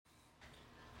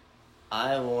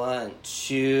I want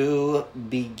to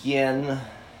begin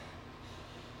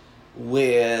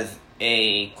with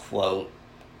a quote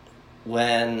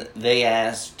when they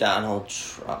asked Donald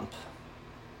Trump,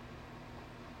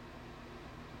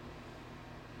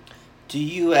 "Do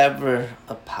you ever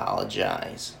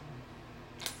apologize?"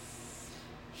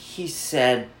 He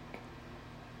said,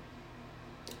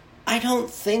 "I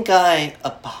don't think I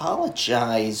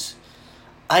apologize.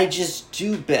 I just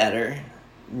do better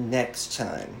next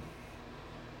time."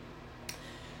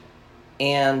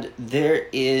 And there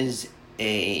is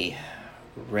a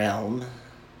realm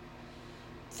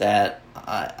that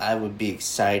I would be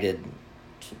excited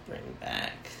to bring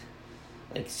back.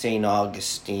 Like St.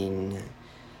 Augustine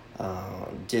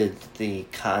did the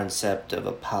concept of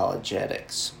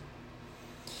apologetics.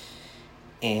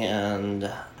 And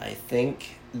I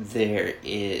think there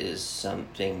is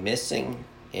something missing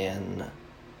in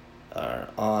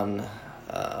our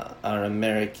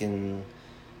American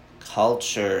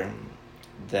culture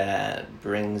that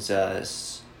brings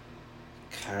us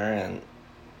current,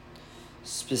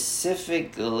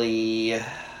 specifically a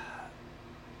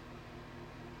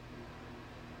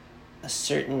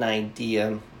certain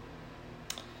idea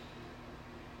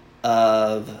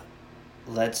of,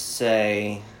 let's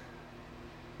say,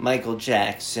 Michael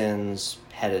Jackson's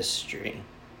pedigree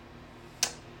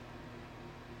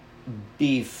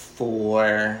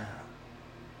before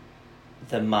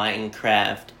the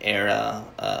Minecraft era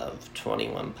of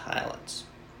 21 Pilots.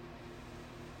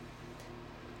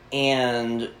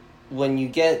 And when you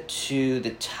get to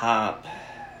the top,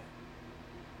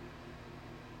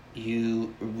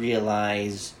 you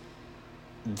realize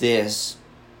this,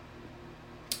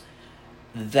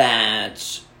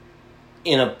 that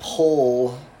in a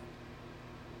poll,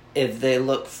 if they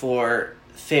look for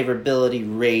favorability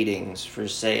ratings for,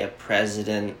 say, a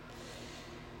president,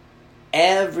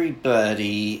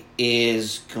 everybody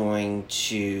is going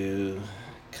to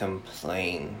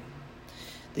complain.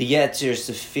 The Yetzer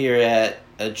Sefirat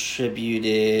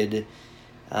attributed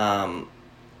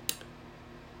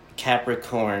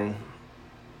Capricorn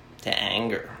to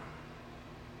anger.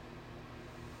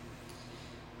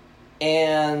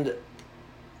 And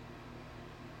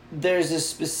there's a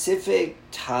specific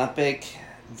topic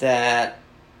that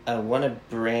I want to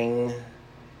bring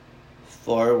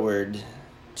forward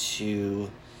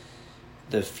to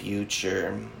the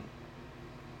future.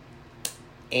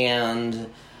 And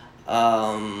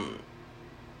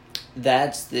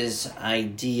that's this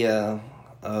idea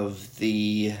of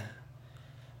the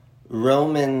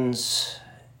Romans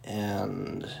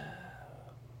and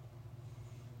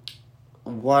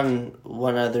one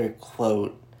other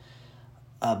quote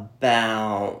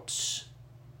about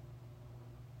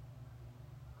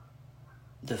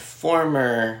the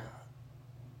former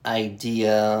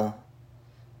idea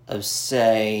of,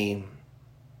 say,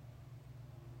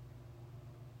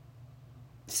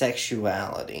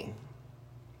 sexuality.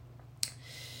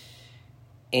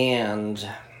 And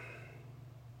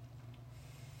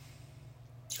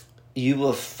you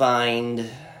will find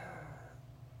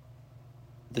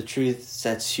the truth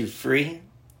sets you free,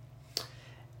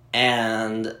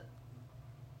 and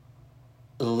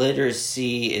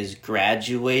literacy is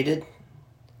graduated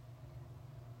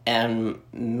and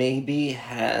maybe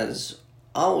has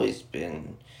always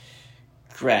been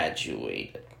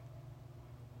graduated.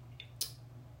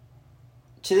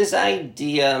 To this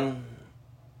idea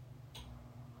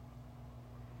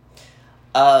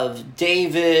of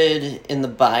David in the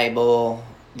Bible,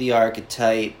 the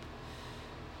archetype,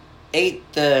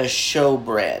 ate the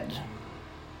showbread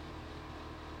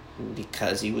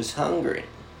because he was hungry.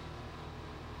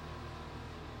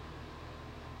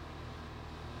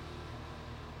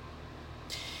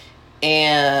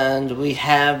 And we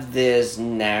have this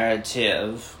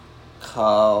narrative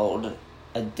called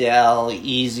Adele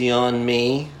Easy on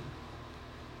Me,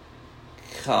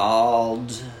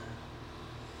 called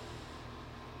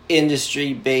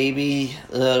Industry Baby,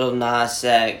 Lil Nas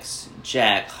X,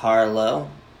 Jack Harlow.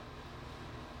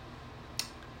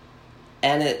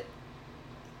 And it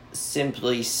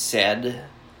simply said,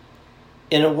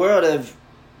 in a world of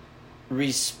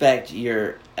respect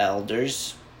your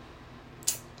elders,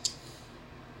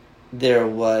 there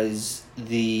was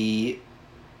the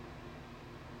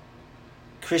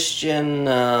Christian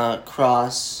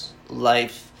cross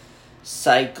life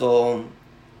cycle,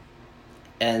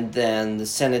 and then the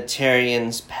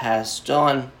Sanitarians passed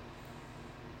on,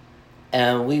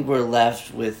 and we were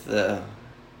left with the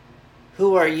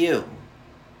 "Who are you?"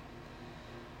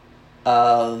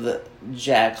 of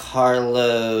Jack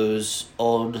Harlow's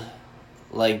old,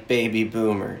 like, baby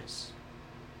boomers.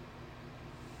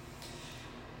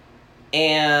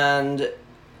 And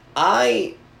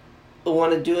I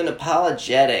want to do an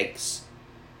apologetics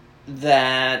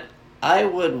that I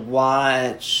would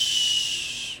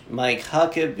watch Mike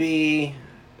Huckabee,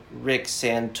 Rick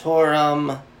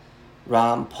Santorum,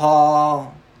 Ron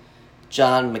Paul,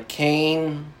 John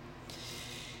McCain,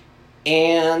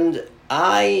 and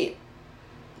I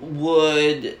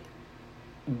would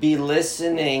be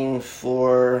listening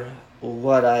for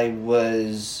what I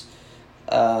was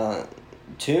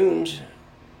tuned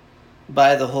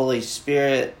by the Holy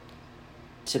Spirit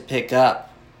to pick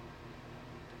up.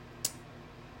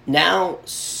 Now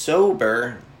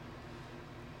sober,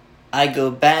 I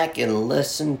go back and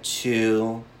listen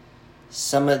to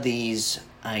some of these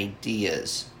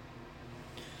ideas.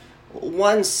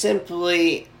 One,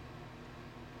 simply,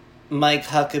 Mike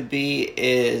Huckabee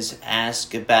is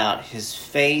asked about his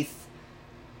faith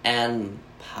and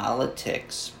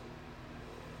politics.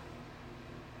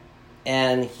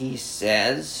 And he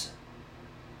says,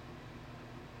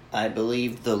 I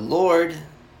believe the Lord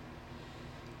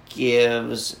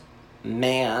gives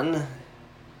man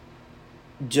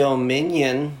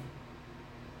dominion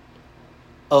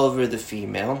over the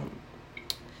female,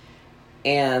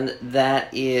 and that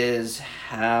is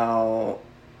how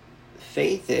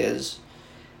faith is,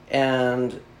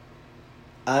 and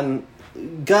I'm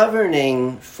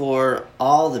governing for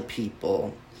all the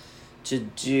people to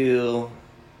do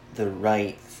the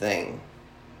right thing.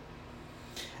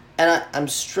 And I'm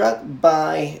struck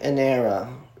by an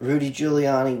era, Rudy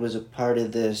Giuliani was a part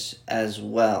of this as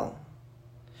well,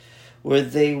 where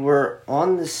they were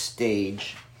on the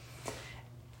stage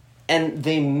and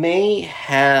they may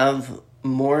have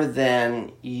more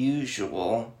than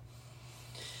usual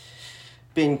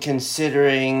been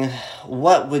considering,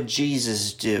 what would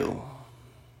Jesus do?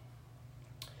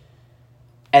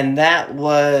 And that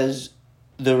was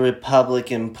the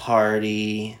Republican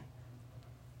Party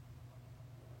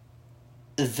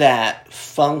that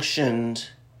functioned,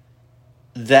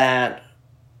 that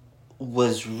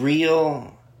was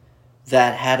real,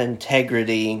 that had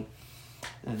integrity,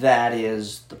 that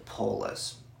is the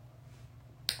polis.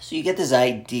 So you get this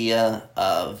idea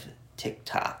of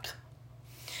TikTok.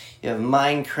 You have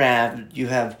Minecraft, you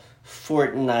have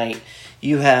Fortnite,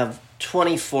 you have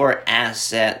 24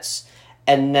 assets,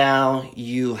 and now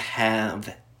you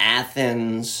have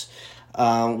Athens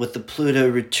with the Pluto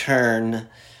return,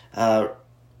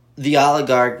 the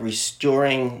oligarch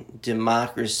restoring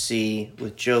democracy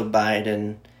with Joe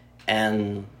Biden,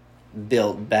 and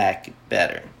Build Back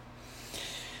Better.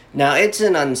 Now, it's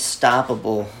an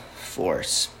unstoppable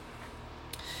force.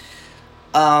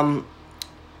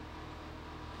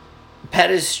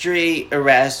 Pedestri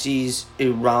Erastes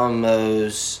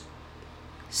Ramos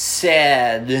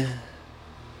said,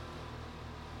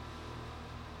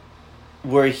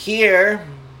 we're here,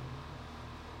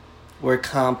 we're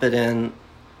competent,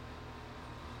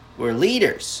 we're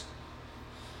leaders.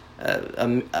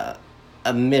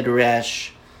 A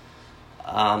midrash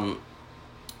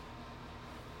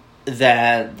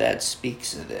that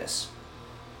speaks of this.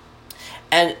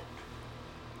 And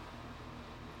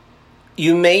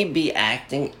you may be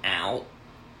acting out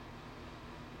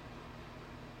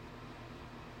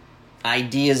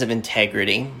ideas of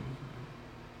integrity,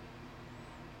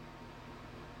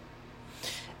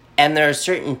 and there are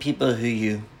certain people who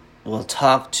you will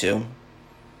talk to,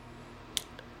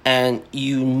 and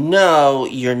you know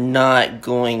you're not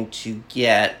going to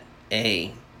get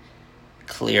a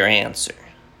clear answer.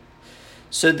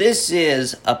 So this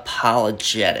is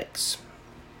apologetics.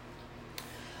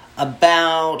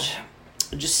 About,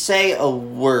 just say a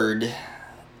word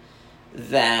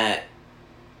that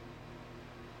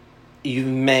you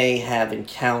may have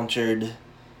encountered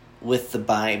with the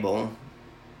Bible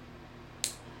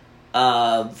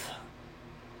of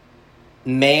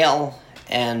male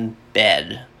and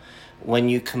bed. When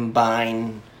you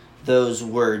combine those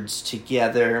words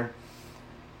together,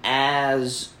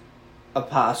 as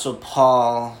Apostle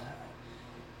Paul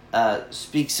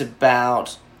speaks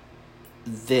about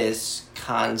this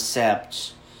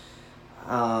concept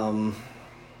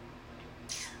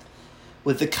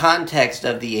with the context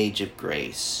of the age of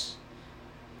grace.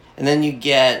 And then you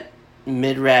get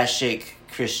Midrashic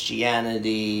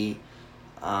Christianity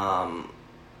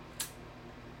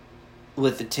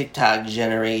with the TikTok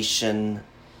generation,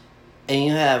 and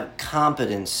you have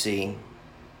competency.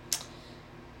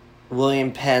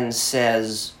 William Penn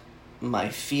says, my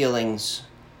feelings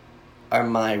are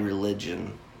my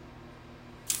religion.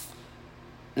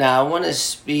 Now, I want to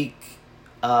speak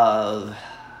of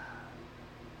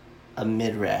a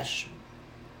midrash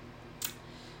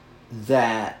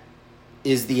that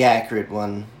is the accurate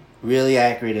one, really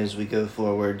accurate as we go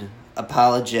forward.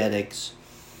 Apologetics.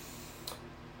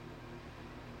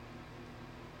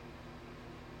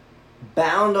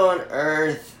 bound on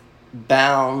earth,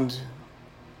 bound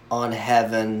on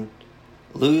heaven,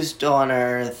 loosed on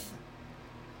earth,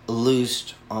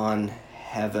 loosed on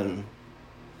heaven.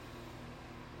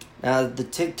 Now, the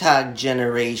TikTok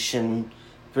generation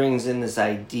brings in this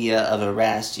idea of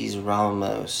Erastes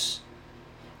Ramos,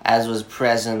 as was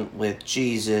present with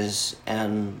Jesus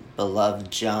and beloved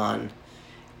John,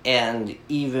 and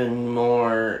even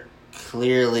more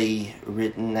clearly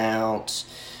written out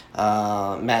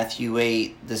Matthew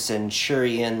 8, the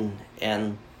centurion,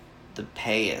 and the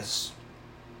payas.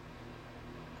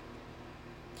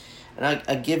 And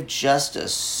I give just a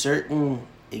certain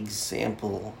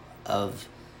example of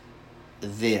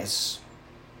this,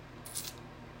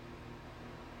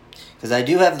 because I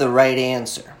do have the right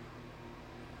answer.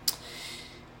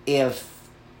 If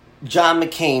John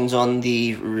McCain's on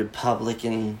the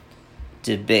Republican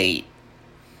debate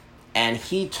and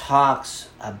he talks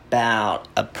about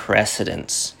a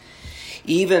precedence,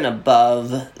 even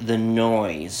above the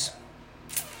noise,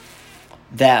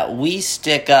 that we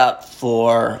stick up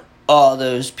for all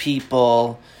those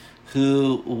people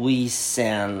who we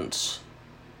send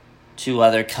to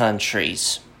other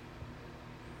countries,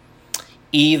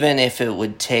 even if it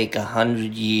would take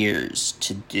 100 years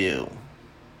to do.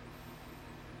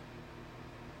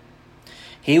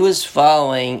 He was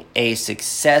following a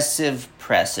successive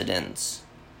precedence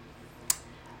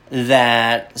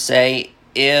that, say,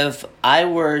 if I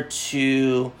were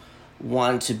to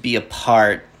want to be a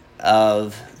part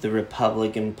of the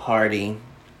Republican Party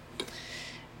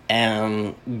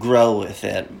and grow with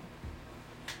it,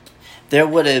 there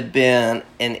would have been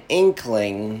an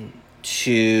inkling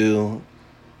to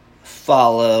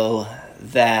follow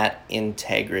that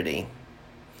integrity.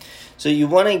 So you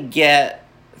want to get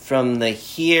from the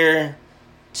here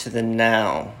to the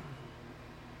now.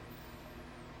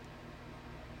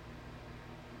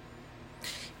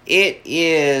 It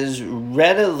is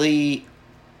readily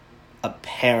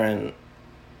apparent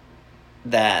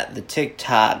that the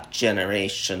TikTok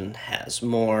generation has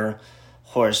more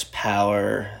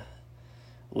horsepower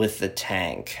with the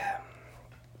tank.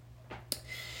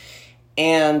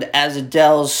 And as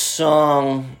Adele's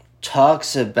song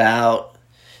talks about,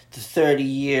 the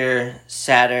 30-year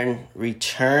Saturn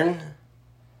return,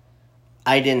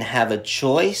 I didn't have a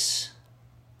choice.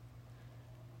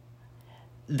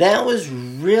 That was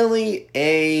really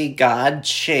a God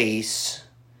chase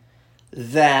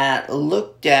that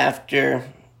looked after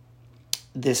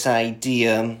this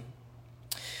idea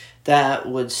that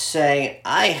would say,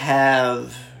 I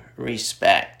have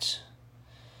respect.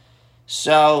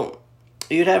 So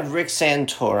you'd have Rick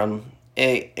Santorum,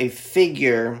 a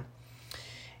figure,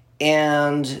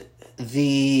 and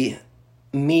the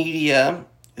media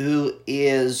who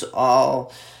is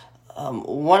all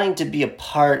wanting to be a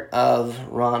part of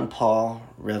Ron Paul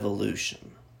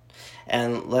revolution.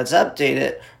 And let's update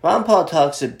it. Ron Paul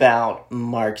talks about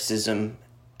Marxism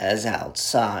as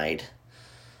outside.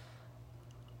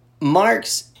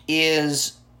 Marx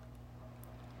is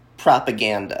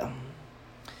propaganda.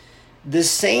 The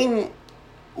same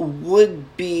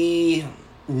would be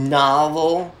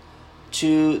novel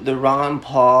to the Ron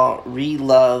Paul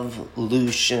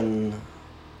Revolution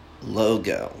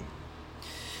logo.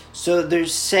 So they're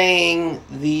saying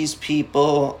these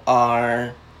people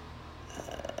are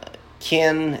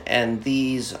kin and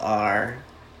these are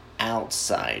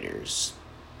outsiders.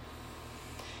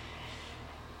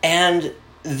 And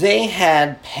they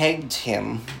had pegged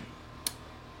him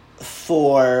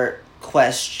for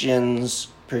questions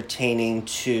pertaining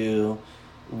to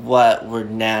what we're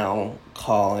now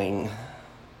calling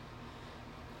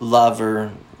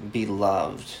lover,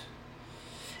 beloved.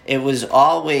 It was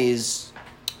always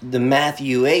the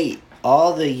Matthew 8,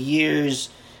 all the years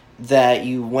that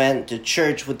you went to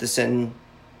church with the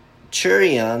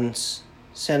Sanitarians,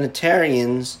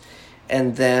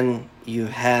 and then you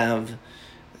have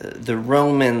the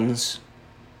Romans,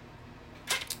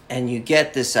 and you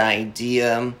get this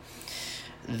idea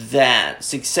that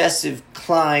successive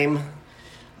climb,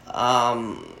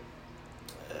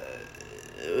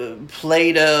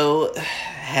 Plato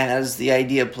has the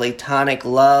idea of Platonic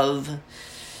love,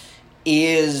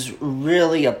 is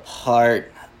really a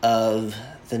part of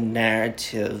the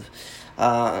narrative.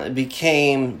 It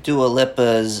became Dua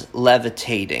Lipa's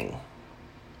Levitating.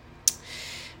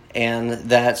 And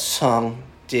that song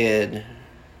did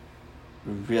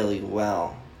really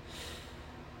well.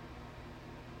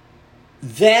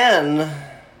 Then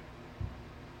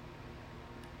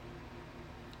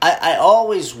I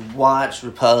always watch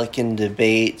Republican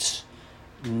debates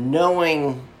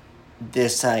knowing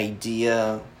this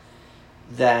idea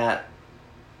that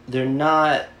they're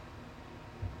not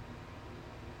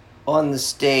on the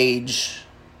stage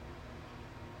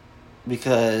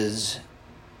because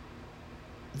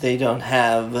they don't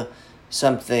have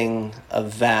something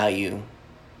of value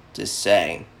to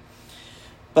say.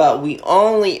 But we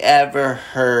only ever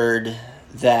heard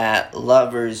that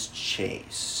lovers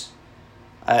chase.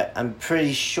 I'm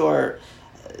pretty sure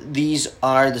these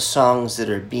are the songs that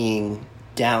are being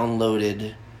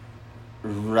downloaded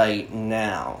right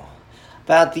now.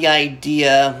 About the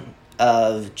idea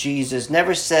of Jesus.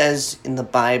 Never says in the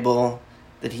Bible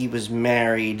that he was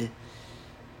married.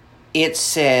 It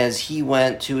says he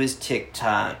went to his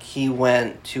TikTok. He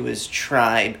went to his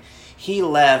tribe. He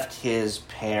left his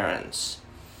parents.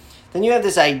 Then you have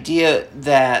this idea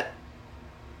that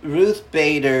Ruth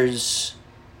Bader's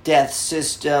death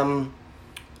system,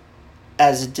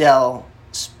 as Adele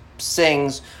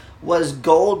sings, was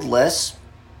goldless.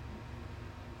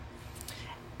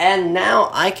 And now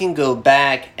I can go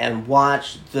back and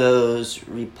watch those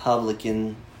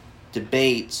Republican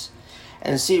debates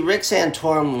and see Rick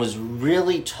Santorum was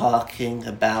really talking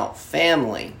about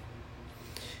family.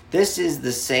 This is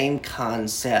the same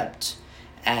concept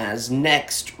as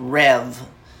Next Rev,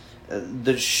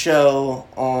 the show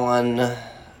on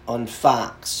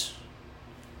Fox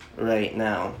right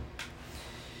now.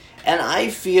 And I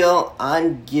feel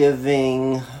I'm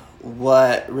giving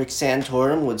what Rick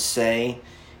Santorum would say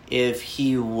if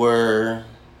he were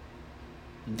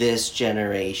this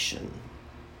generation.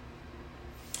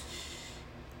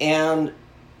 And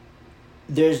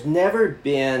there's never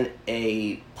been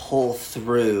a pull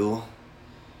through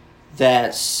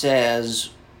that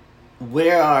says,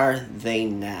 where are they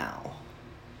now?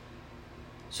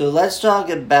 So let's talk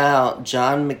about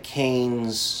John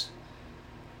McCain's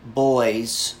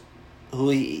boys, who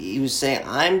he was saying,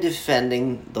 I'm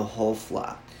defending the whole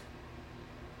flock.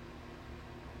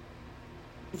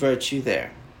 Virtue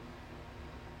there.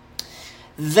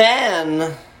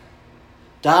 Then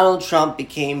Donald Trump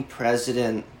became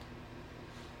president,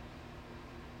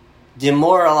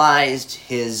 demoralized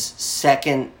his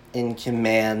second in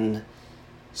command,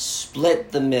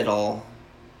 split the middle,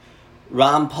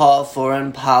 Ron Paul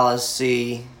foreign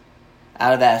policy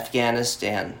out of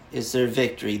Afghanistan. Is there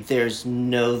victory? There's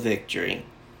no victory.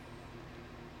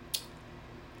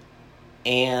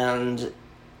 And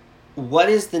what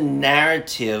is the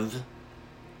narrative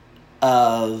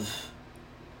of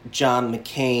John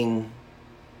McCain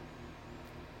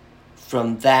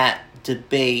from that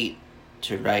debate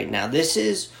to right now? This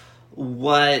is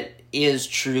what is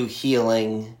true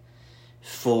healing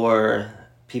for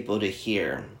people to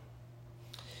hear.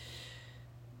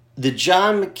 The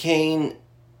John McCain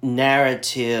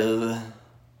narrative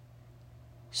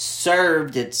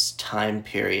served its time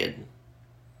period,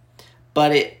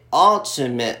 but it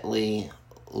ultimately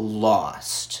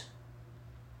lost.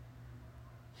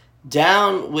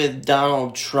 Down with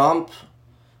Donald Trump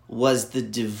was the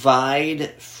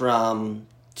divide from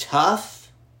tough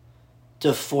to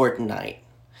Fortnite,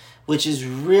 which is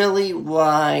really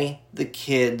why the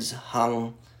kids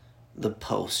hung the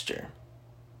poster.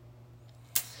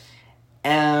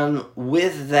 And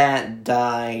with that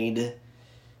died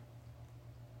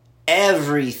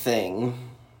everything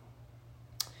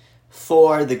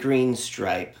for the green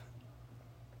stripe.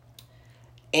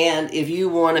 And if you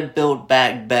want to build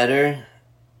back better,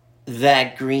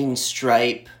 that green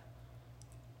stripe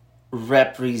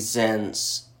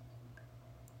represents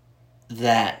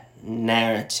that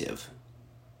narrative.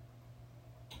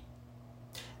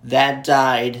 That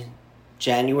died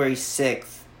January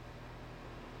 6th,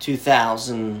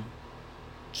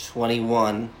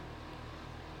 2021.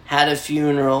 Had a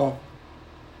funeral.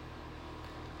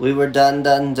 We were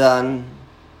done.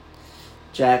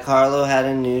 Jack Harlow had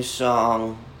a new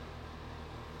song.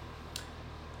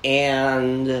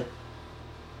 And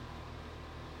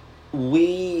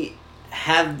we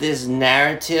have this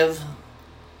narrative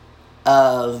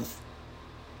of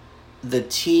the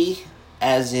T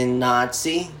as in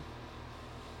Nazi,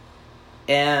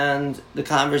 and the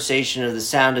conversation of the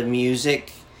Sound of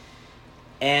Music,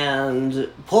 and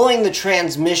pulling the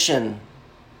transmission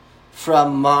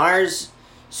from Mars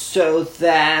so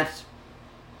that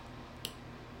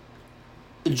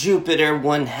Jupiter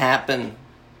wouldn't happen.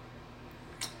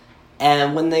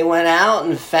 And when they went out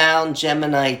and found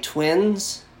Gemini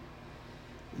twins,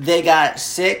 they got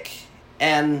sick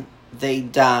and they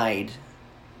died.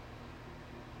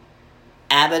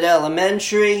 Abbott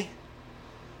Elementary,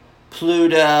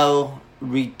 Pluto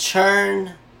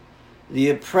Return, The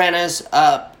Apprentice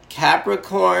up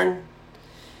Capricorn.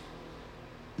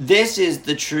 This is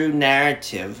the true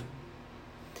narrative.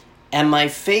 And my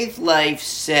faith life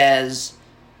says,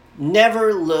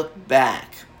 never look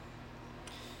back.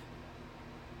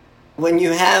 when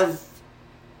you have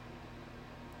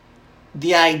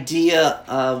the idea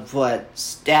of what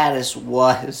status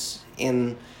was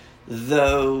in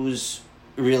those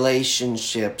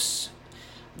relationships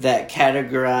that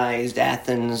categorized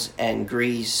Athens and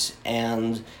Greece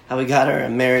and how we got our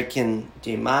American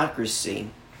democracy,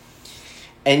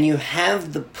 and you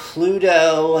have the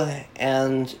Pluto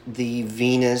and the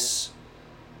Venus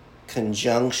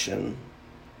conjunction,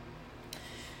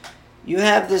 you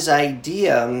have this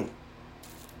idea: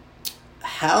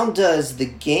 how does the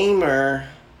gamer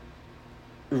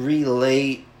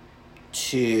relate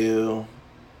to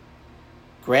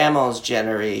grandma's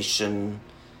generation,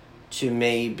 to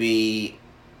maybe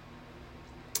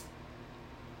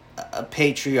a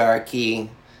patriarchy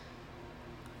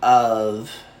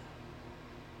of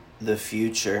the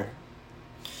future?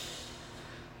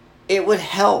 It would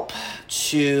help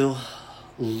to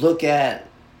look at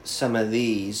some of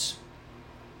these.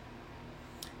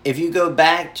 If you go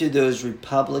back to those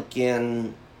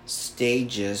Republican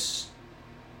stages,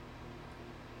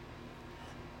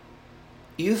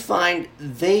 you find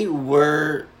they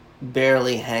were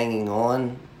barely hanging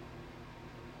on.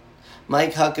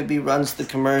 Mike Huckabee runs the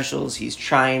commercials. He's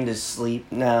trying to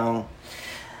sleep now.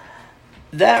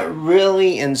 That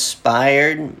really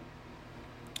inspired,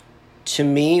 to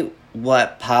me,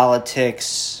 what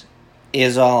politics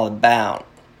is all about.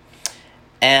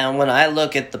 And when I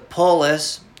look at the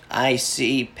polis, I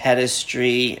see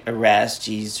Pedestry,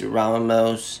 Erastes,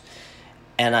 Ramos,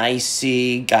 and I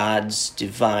see God's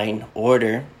divine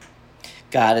order.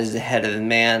 God is the head of the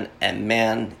man, and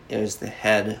man is the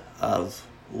head of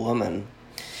woman.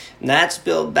 And that's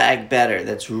Build Back Better.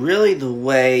 That's really the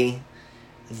way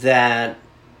that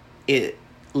it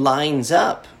lines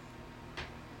up.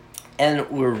 And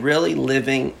we're really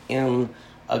living in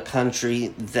a country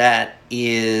that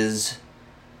is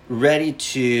ready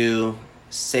to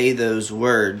say those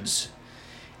words.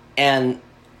 And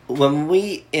when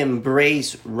we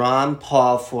embrace Ron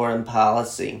Paul foreign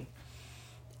policy,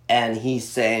 and he's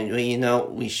saying, well, you know,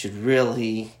 we should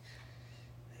really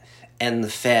end the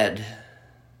Fed,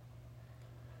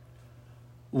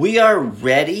 we are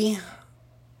ready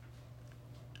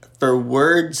for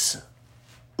words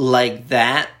like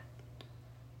that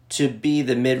to be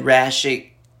the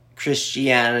Midrashic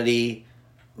Christianity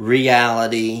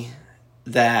reality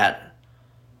that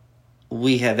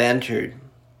we have entered.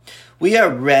 We are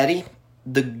ready,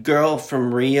 the girl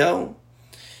from Rio,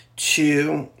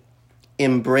 to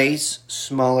embrace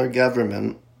smaller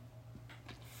government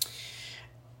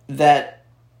that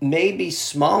may be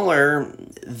smaller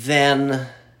than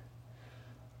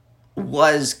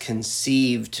was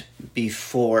conceived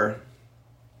before.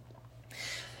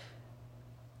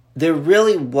 There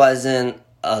really wasn't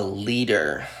a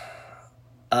leader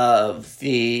of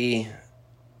the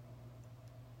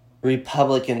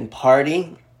Republican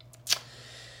Party.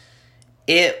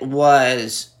 It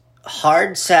was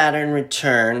hard Saturn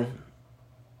return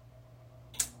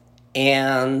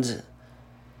and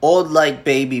old like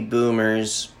baby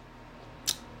boomers,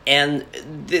 and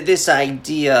this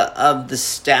idea of the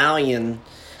stallion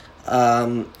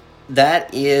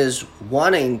that is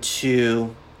wanting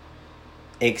to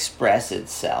express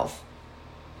itself.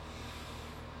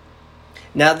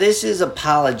 Now, this is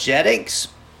apologetics,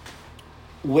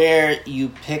 where you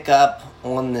pick up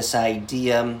on this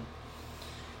idea: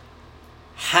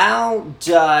 how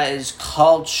does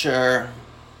culture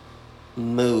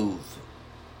move?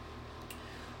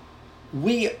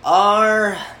 We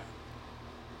are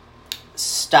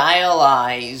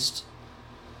stylized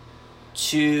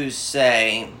to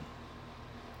say,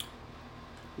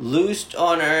 loosed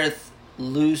on earth,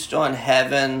 loosed on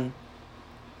heaven,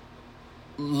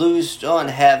 loosed on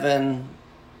heaven,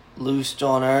 loosed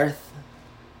on earth.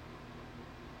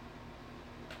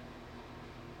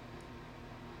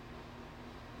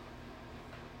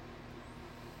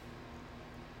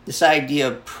 This idea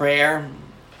of prayer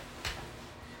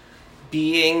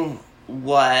being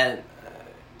what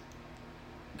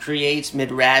creates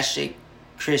Midrashic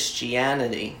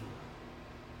Christianity.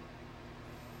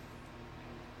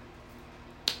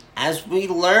 As we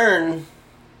learn,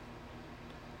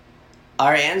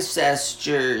 our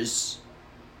ancestors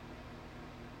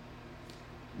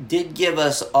did give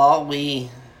us all we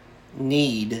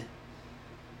need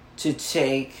to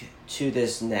take to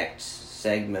this next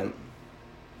segment.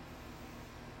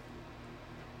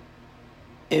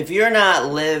 If you're not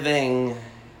living,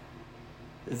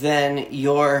 then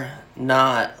you're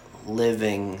not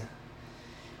living.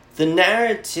 The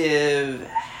narrative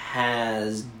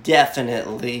has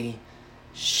definitely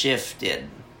shifted.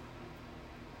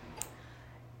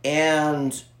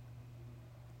 And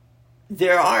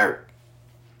there are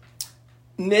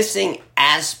missing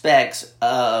aspects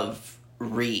of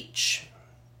reach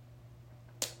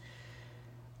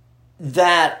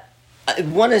that I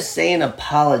want to say in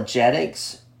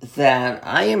apologetics that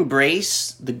I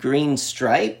embrace the green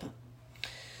stripe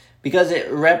because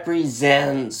it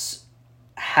represents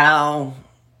how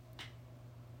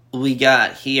we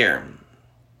got here.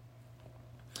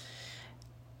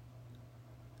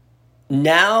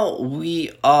 Now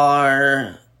we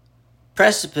are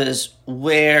precipice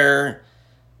where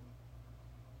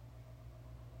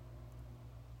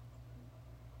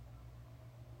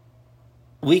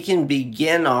we can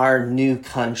begin our new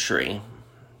country.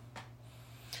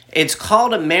 It's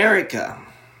called America.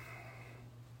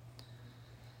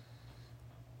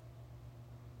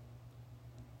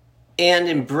 And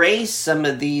embrace some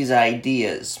of these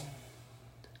ideas.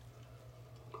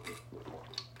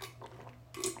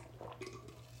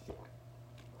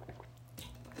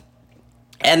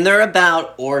 And they're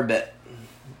about orbit.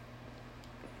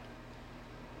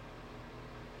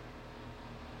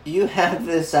 You have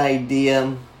this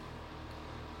idea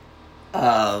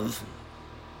of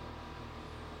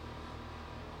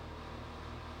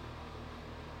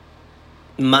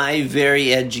my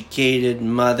very educated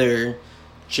mother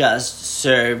just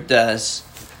served us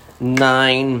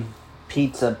 9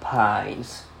 pizza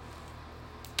pies.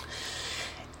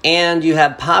 And you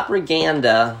have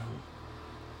propaganda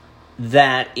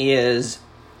that is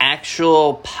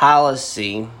actual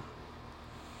policy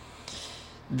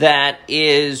that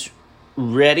is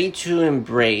ready to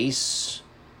embrace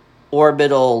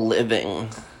orbital living.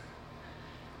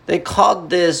 They called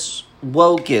this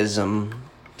wokeism.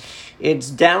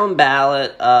 It's down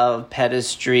ballot of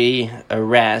pedestry,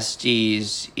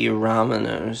 Erastes,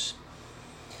 Eromenos.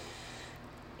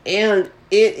 And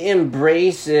it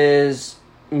embraces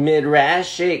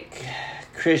midrashic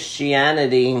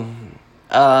Christianity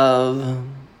of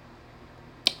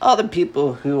all the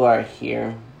people who are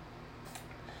here.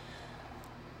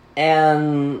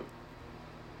 And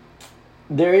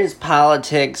there is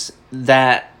politics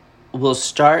that will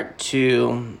start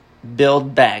to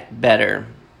build back better.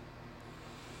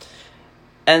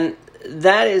 And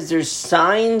that is, there's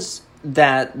signs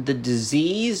that the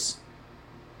disease,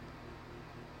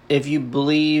 if you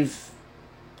believe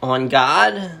on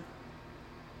God,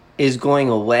 is going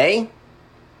away.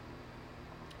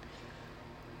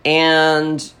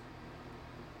 And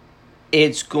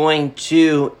it's going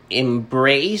to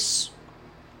embrace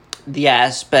the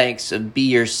aspects of be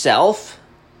yourself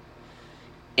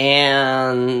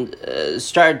and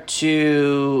start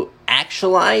to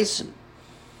actualize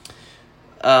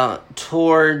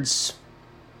towards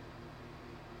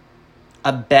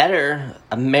a better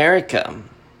America.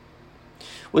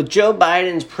 With Joe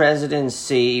Biden's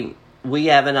presidency, we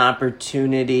have an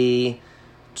opportunity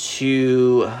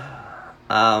to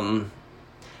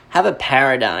have a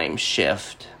paradigm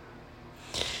shift.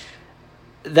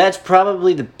 That's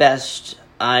probably the best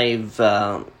I've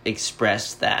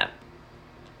expressed that.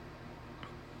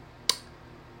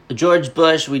 George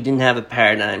Bush, we didn't have a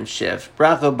paradigm shift.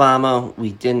 Barack Obama,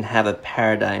 we didn't have a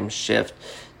paradigm shift.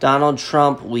 Donald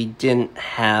Trump, we didn't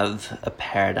have a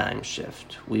paradigm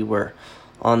shift. We were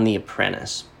on The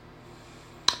Apprentice.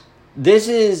 This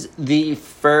is the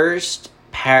first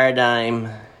paradigm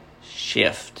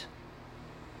shift.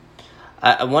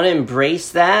 I want to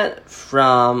embrace that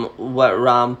from what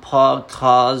Ron Paul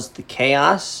calls the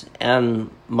chaos and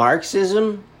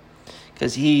Marxism,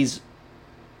 because he's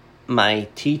my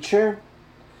teacher,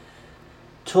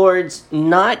 towards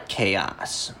not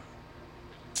chaos.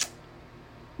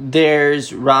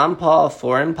 There's Ron Paul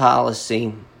foreign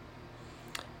policy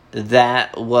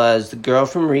that was the girl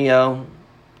from Rio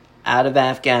out of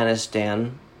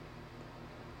Afghanistan.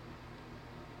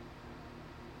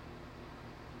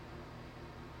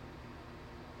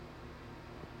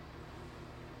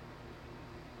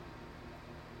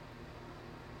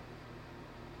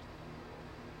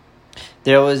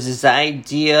 There was this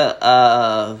idea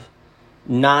of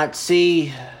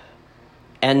Nazi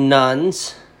and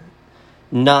nuns.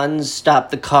 Nuns stopped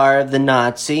the car of the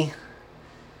Nazi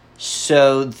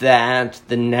so that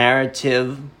the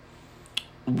narrative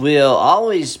will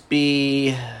always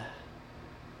be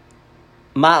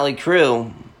Motley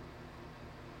Crue.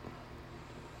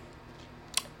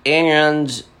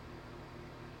 And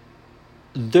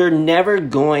they're never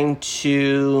going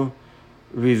to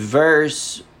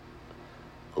reverse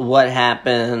what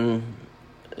happened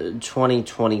in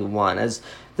 2021. As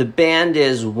the band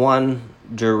is One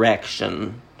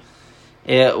Direction.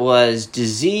 It was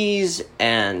disease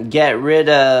and get rid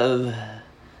of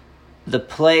the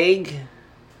plague.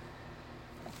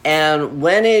 And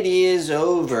when it is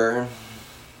over,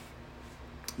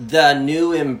 the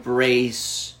new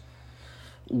embrace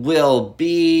will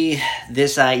be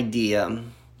this idea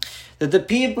that the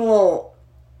people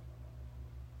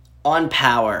on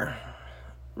power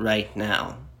right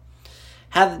now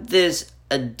have this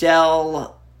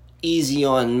Adele Easy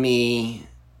on Me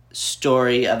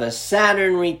story of a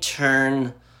Saturn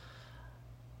return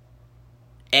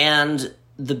and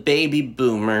the baby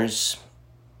boomers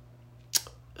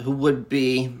who would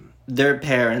be their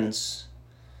parents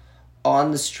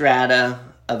on the strata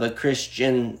of a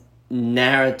Christian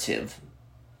narrative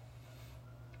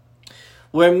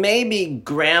where maybe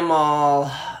grandma,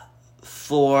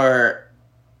 for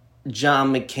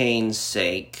John McCain's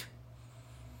sake,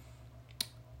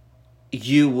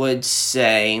 you would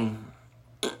say,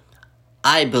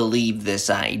 I believe this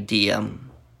idea.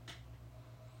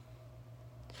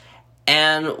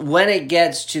 And when it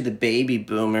gets to the baby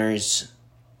boomers,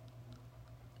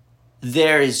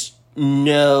 there is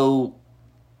no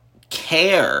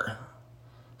care.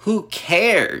 Who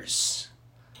cares?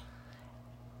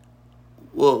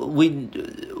 Well,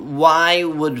 why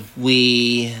would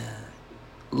we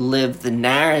live the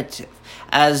narrative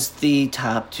as the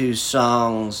top two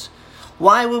songs?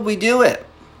 Why would we do it?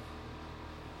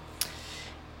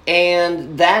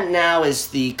 And that now is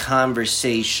the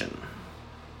conversation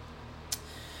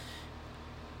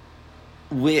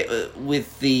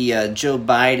with the Joe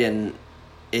Biden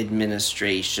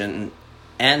administration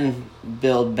and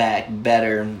Build Back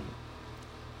Better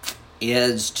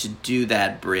is to do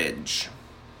that bridge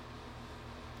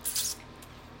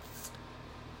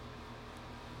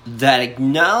that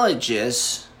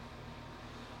acknowledges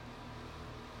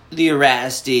the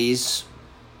Erastes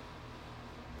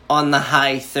on the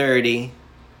high 30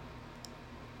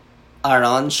 are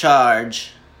on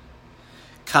charge,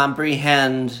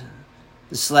 comprehend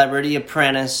the Celebrity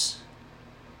Apprentice,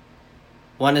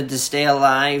 wanted to stay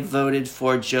alive, voted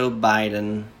for Joe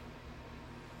Biden.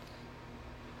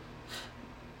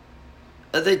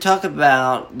 They talk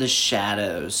about the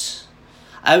shadows.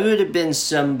 I would have been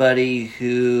somebody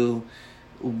who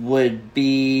would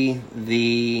be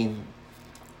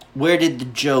where did the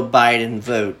Joe Biden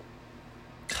vote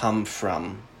come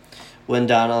from when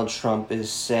Donald Trump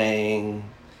is saying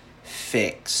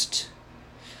fixed?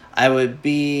 I would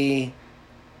be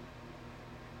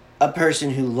a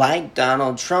person who liked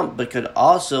Donald Trump but could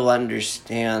also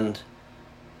understand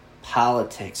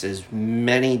politics, as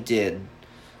many did,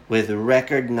 with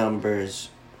record numbers.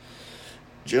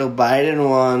 Joe Biden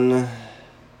won.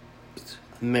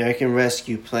 American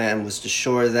Rescue Plan was to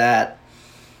shore that.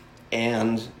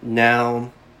 And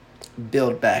now,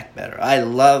 Build Back Better. I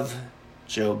love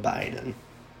Joe Biden.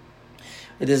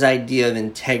 This idea of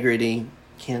integrity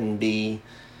can be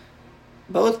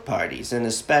both parties, and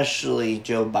especially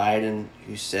Joe Biden,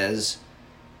 who says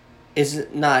it's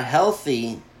not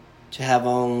healthy to have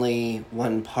only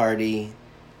one party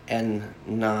and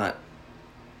not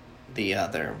the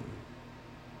other.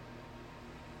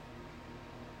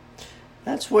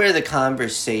 That's where the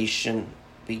conversation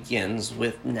begins,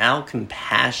 with now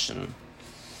compassion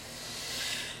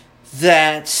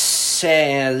that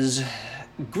says,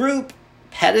 group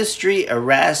pedestry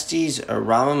Erastes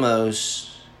Aramamos,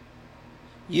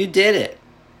 you did it.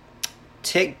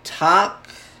 TikTok,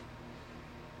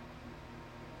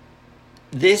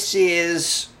 this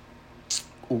is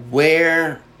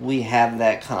where we have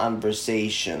that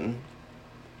conversation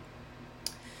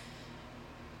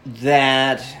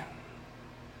that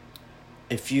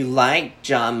if you like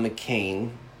John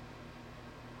McCain,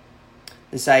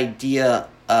 this idea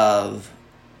of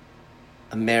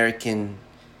American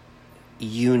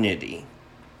unity,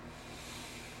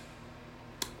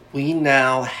 we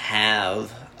now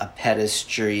have a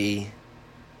pedestry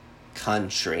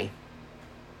country.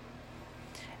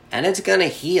 And it's going to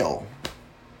heal.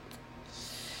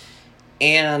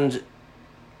 And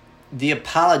the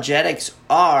apologetics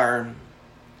are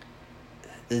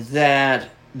that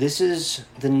this is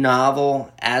the novel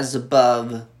as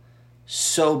above,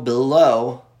 so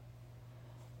below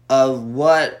of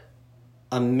what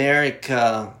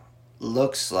America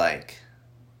looks like.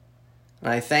 And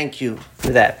I thank you for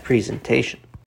that presentation.